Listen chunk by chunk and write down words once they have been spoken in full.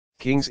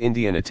King's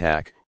Indian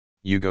attack,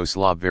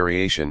 Yugoslav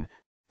variation,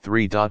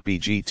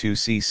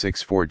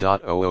 3.bg2c6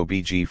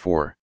 4.00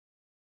 bg4.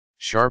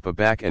 Sharp a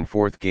back and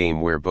forth game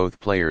where both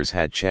players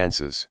had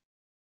chances.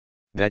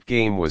 That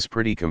game was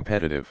pretty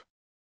competitive.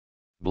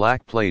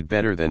 Black played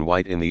better than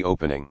White in the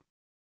opening.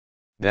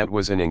 That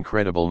was an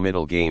incredible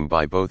middle game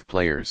by both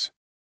players.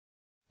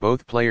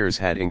 Both players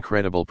had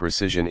incredible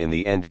precision in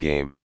the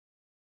endgame.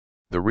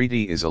 The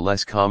reti is a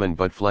less common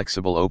but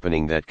flexible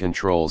opening that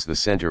controls the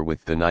center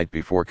with the knight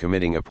before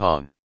committing a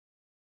pawn.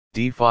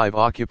 d5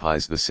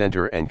 occupies the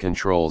center and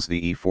controls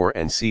the e4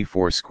 and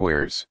c4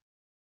 squares.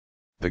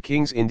 The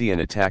King's Indian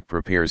attack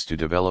prepares to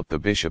develop the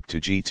bishop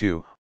to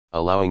g2,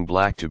 allowing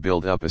Black to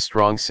build up a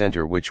strong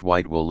center which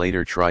White will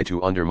later try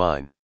to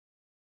undermine.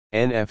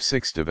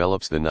 Nf6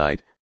 develops the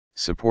knight,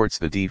 supports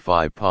the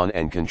d5 pawn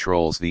and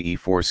controls the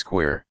e4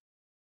 square.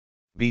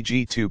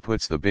 bg2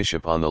 puts the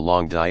bishop on the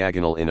long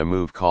diagonal in a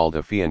move called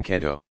a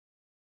fianchetto.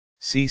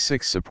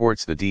 c6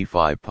 supports the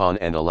d5 pawn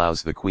and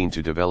allows the queen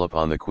to develop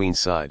on the queen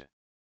side.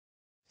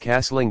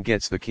 Castling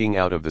gets the king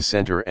out of the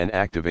center and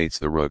activates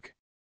the rook.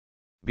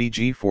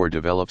 bg4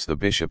 develops the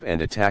bishop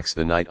and attacks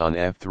the knight on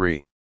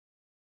f3.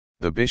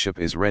 The bishop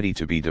is ready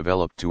to be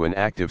developed to an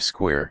active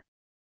square.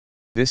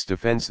 This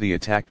defends the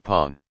attacked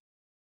pawn.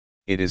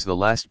 It is the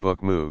last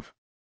book move.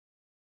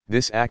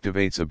 This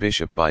activates a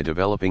bishop by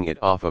developing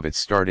it off of its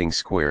starting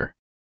square.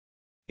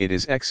 It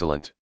is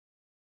excellent.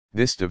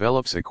 This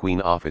develops a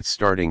queen off its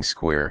starting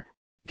square,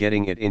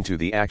 getting it into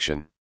the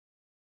action.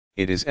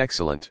 It is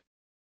excellent.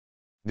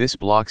 This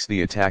blocks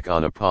the attack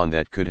on a pawn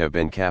that could have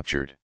been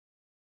captured.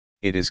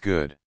 It is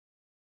good.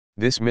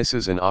 This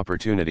misses an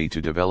opportunity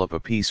to develop a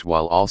piece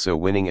while also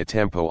winning a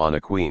tempo on a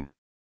queen.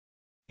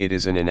 It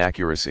is an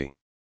inaccuracy.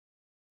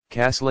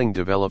 Castling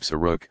develops a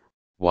rook,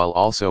 while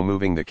also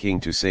moving the king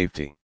to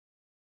safety.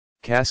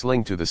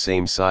 Castling to the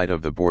same side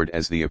of the board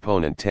as the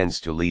opponent tends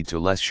to lead to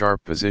less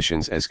sharp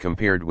positions as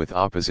compared with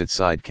opposite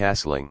side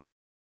castling.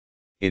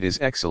 It is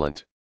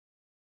excellent.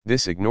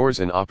 This ignores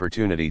an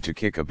opportunity to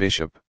kick a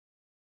bishop.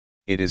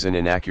 It is an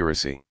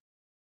inaccuracy.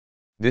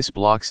 This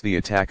blocks the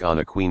attack on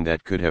a queen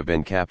that could have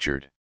been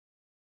captured.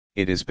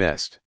 It is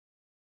best.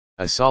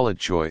 A solid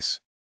choice.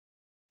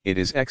 It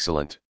is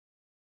excellent.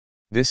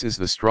 This is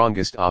the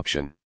strongest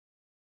option.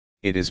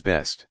 It is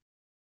best.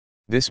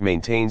 This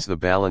maintains the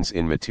balance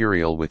in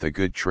material with a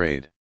good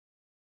trade.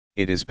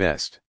 It is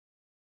best.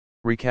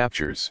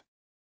 Recaptures.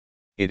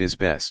 It is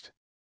best.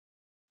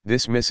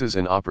 This misses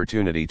an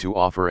opportunity to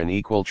offer an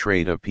equal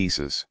trade of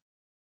pieces.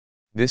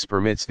 This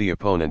permits the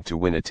opponent to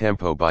win a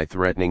tempo by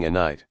threatening a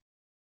knight.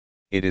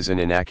 It is an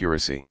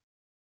inaccuracy.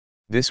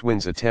 This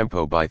wins a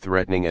tempo by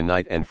threatening a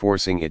knight and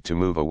forcing it to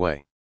move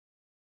away.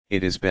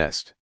 It is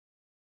best.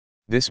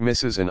 This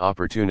misses an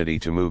opportunity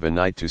to move a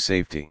knight to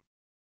safety.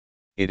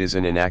 It is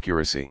an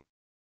inaccuracy.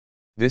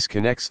 This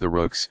connects the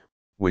rooks,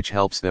 which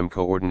helps them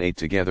coordinate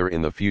together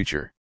in the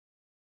future.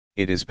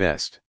 It is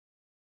best.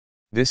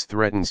 This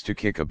threatens to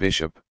kick a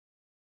bishop.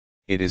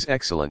 It is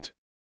excellent.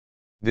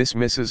 This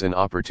misses an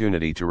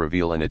opportunity to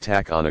reveal an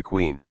attack on a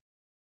queen.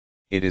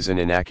 It is an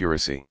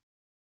inaccuracy.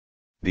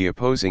 The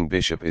opposing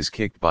bishop is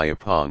kicked by a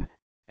pawn,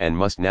 and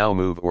must now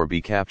move or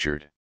be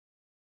captured.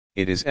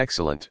 It is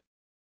excellent.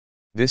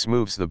 This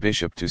moves the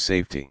bishop to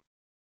safety.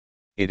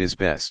 It is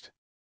best.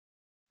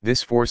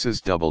 This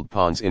forces doubled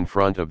pawns in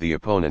front of the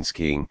opponent's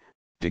king,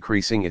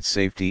 decreasing its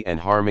safety and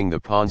harming the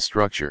pawn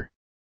structure.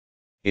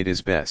 It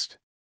is best.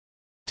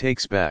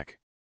 Takes back.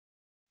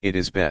 It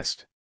is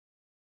best.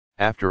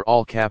 After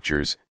all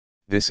captures,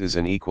 this is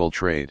an equal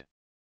trade.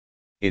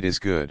 It is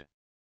good.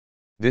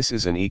 This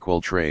is an equal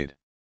trade.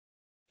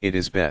 It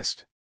is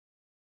best.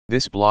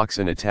 This blocks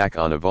an attack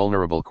on a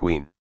vulnerable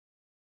queen.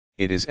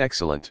 It is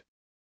excellent.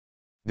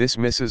 This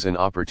misses an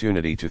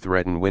opportunity to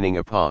threaten winning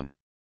a pawn.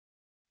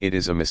 It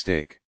is a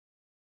mistake.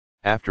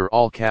 After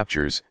all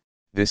captures,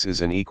 this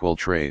is an equal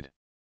trade.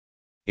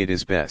 It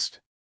is best.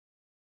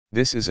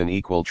 This is an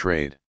equal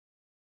trade.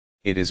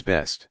 It is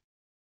best.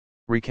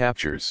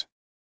 Recaptures.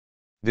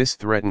 This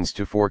threatens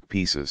to fork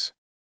pieces.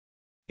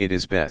 It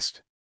is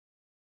best.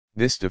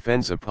 This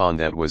defends a pawn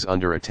that was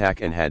under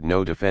attack and had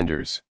no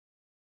defenders.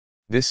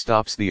 This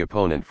stops the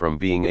opponent from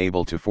being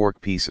able to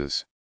fork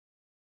pieces.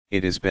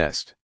 It is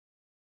best.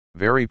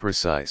 Very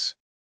precise.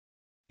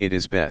 It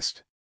is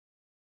best.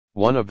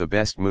 One of the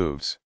best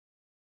moves.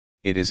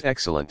 It is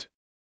excellent.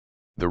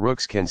 The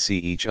rooks can see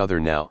each other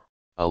now,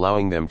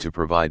 allowing them to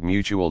provide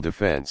mutual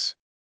defense.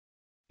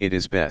 It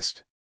is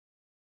best.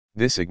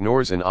 This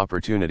ignores an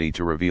opportunity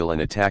to reveal an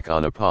attack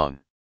on a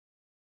pawn.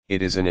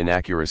 It is an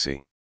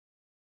inaccuracy.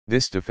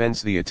 This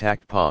defends the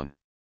attacked pawn.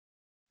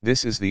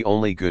 This is the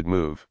only good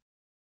move.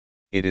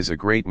 It is a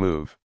great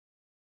move.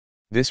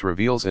 This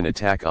reveals an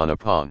attack on a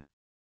pawn.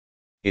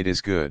 It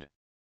is good.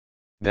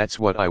 That's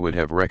what I would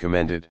have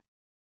recommended.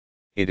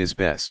 It is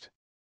best.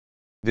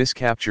 This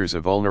captures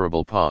a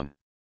vulnerable pawn.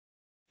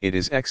 It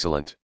is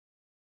excellent.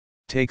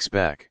 Takes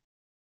back.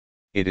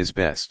 It is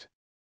best.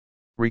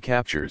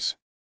 Recaptures.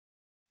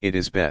 It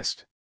is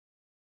best.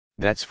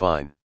 That's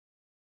fine.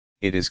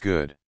 It is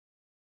good.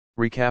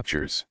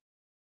 Recaptures.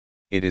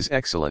 It is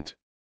excellent.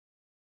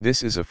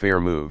 This is a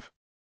fair move.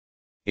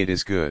 It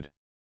is good.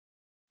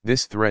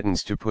 This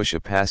threatens to push a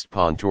passed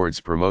pawn towards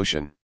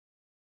promotion.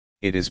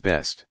 It is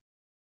best.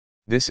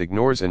 This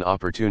ignores an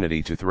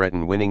opportunity to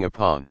threaten winning a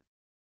pawn.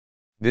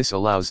 This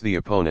allows the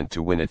opponent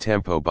to win a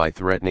tempo by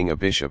threatening a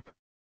bishop.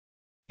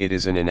 It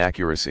is an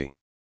inaccuracy.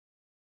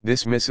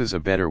 This misses a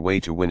better way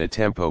to win a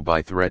tempo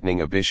by threatening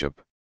a bishop.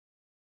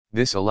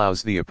 This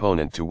allows the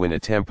opponent to win a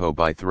tempo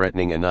by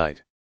threatening a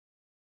knight.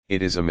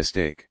 It is a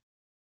mistake.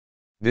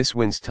 This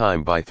wins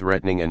time by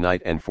threatening a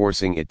knight and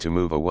forcing it to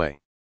move away.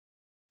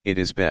 It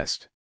is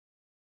best.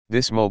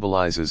 This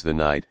mobilizes the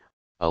knight,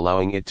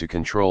 allowing it to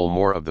control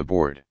more of the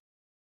board.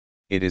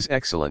 It is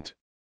excellent.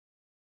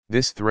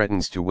 This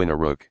threatens to win a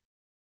rook.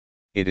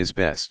 It is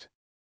best.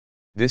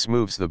 This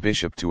moves the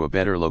bishop to a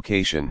better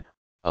location,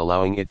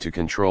 allowing it to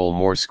control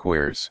more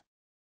squares.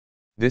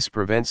 This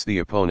prevents the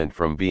opponent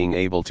from being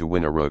able to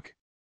win a rook.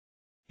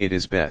 It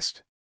is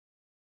best.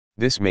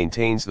 This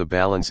maintains the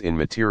balance in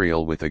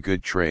material with a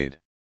good trade.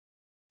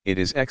 It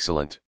is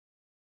excellent.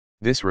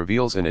 This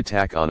reveals an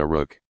attack on a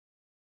rook.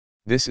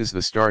 This is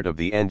the start of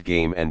the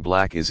endgame and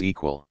black is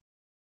equal.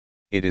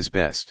 It is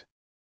best.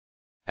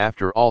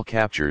 After all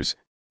captures,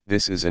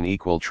 this is an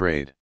equal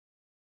trade.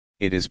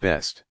 It is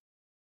best.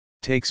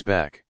 Takes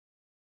back.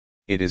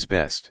 It is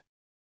best.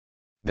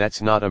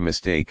 That's not a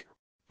mistake,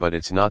 but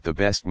it's not the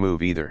best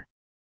move either.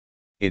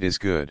 It is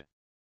good.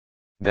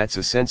 That's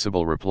a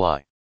sensible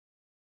reply.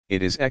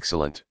 It is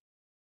excellent.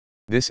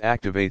 This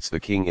activates the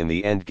king in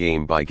the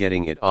endgame by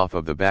getting it off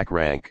of the back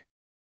rank.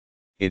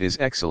 It is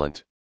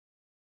excellent.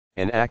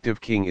 An active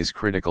king is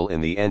critical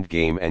in the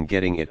endgame and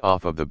getting it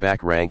off of the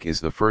back rank is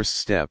the first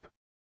step.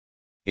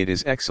 It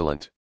is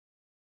excellent.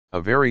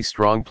 A very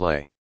strong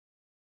play.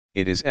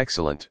 It is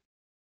excellent.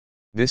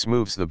 This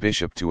moves the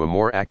bishop to a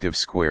more active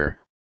square,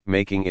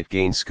 making it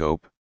gain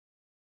scope.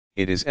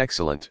 It is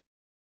excellent.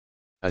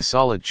 A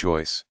solid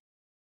choice.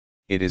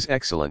 It is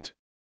excellent.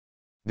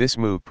 This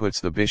move puts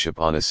the bishop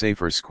on a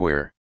safer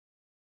square.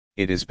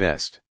 It is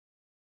best.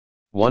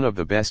 One of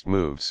the best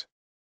moves.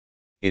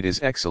 It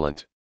is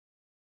excellent.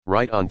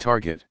 Right on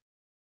target.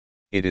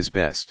 It is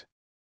best.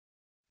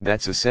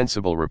 That's a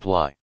sensible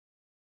reply.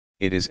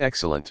 It is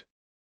excellent.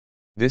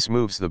 This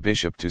moves the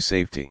bishop to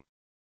safety.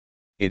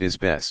 It is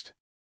best.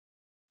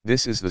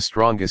 This is the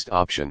strongest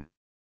option.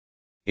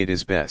 It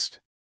is best.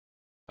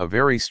 A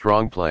very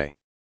strong play.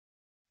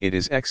 It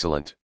is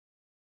excellent.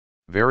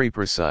 Very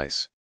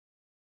precise.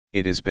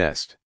 It is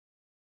best.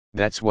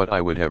 That's what I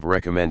would have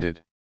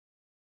recommended.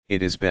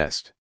 It is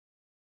best.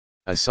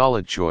 A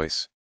solid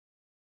choice.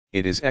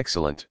 It is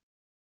excellent.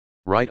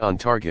 Right on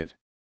target.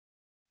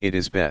 It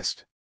is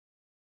best.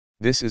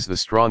 This is the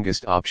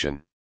strongest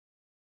option.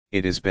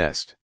 It is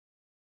best.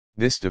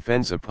 This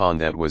defends a pawn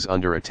that was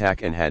under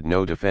attack and had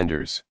no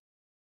defenders.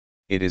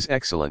 It is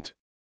excellent.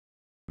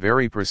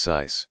 Very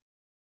precise.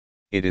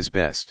 It is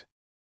best.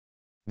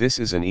 This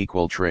is an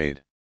equal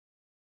trade.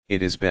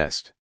 It is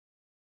best.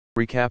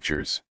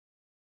 Recaptures.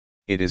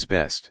 It is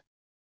best.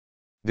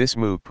 This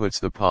move puts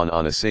the pawn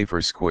on a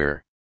safer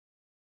square.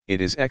 It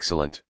is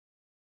excellent.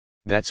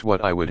 That's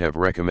what I would have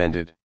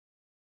recommended.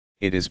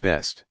 It is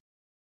best.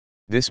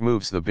 This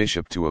moves the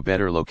bishop to a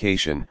better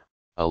location,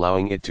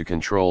 allowing it to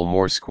control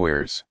more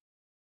squares.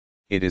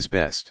 It is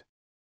best.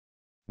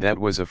 That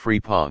was a free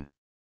pawn.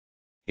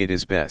 It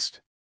is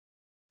best.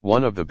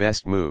 One of the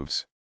best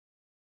moves.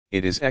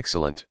 It is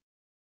excellent.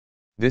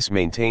 This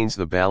maintains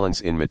the balance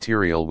in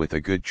material with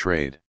a good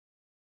trade.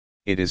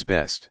 It is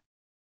best.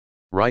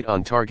 Right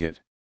on target.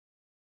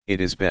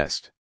 It is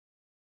best.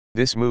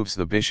 This moves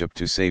the bishop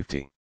to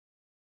safety.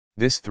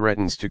 This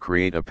threatens to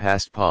create a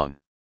passed pawn.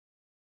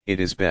 It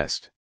is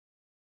best.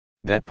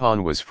 That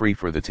pawn was free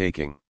for the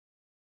taking.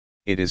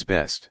 It is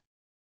best.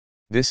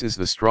 This is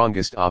the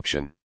strongest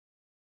option.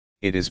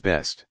 It is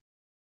best.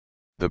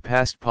 The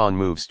passed pawn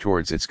moves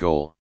towards its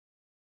goal.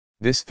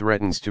 This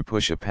threatens to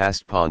push a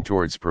passed pawn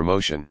towards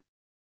promotion.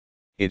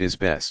 It is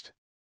best.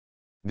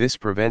 This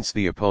prevents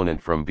the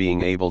opponent from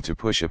being able to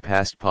push a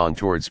passed pawn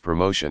towards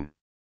promotion.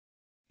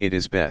 It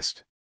is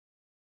best.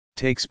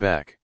 Takes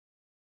back.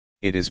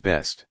 It is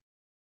best.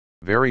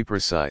 Very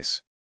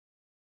precise.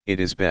 It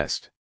is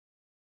best.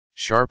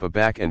 Sharp a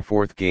back and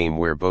forth game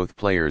where both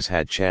players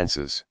had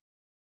chances.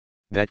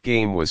 That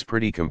game was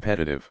pretty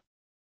competitive.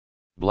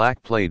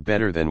 Black played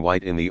better than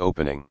white in the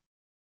opening.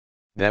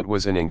 That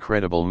was an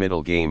incredible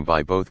middle game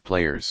by both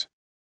players.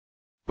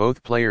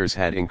 Both players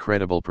had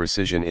incredible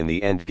precision in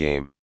the end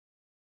game.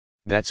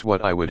 That's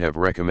what I would have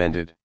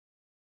recommended.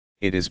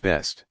 It is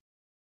best.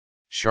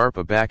 Sharp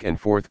a back and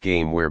forth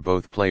game where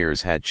both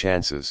players had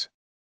chances.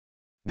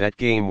 That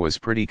game was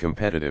pretty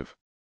competitive.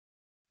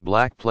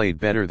 Black played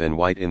better than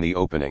white in the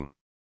opening.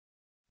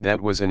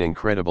 That was an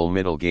incredible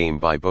middle game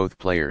by both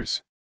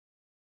players.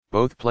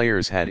 Both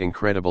players had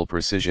incredible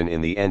precision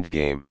in the end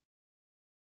game.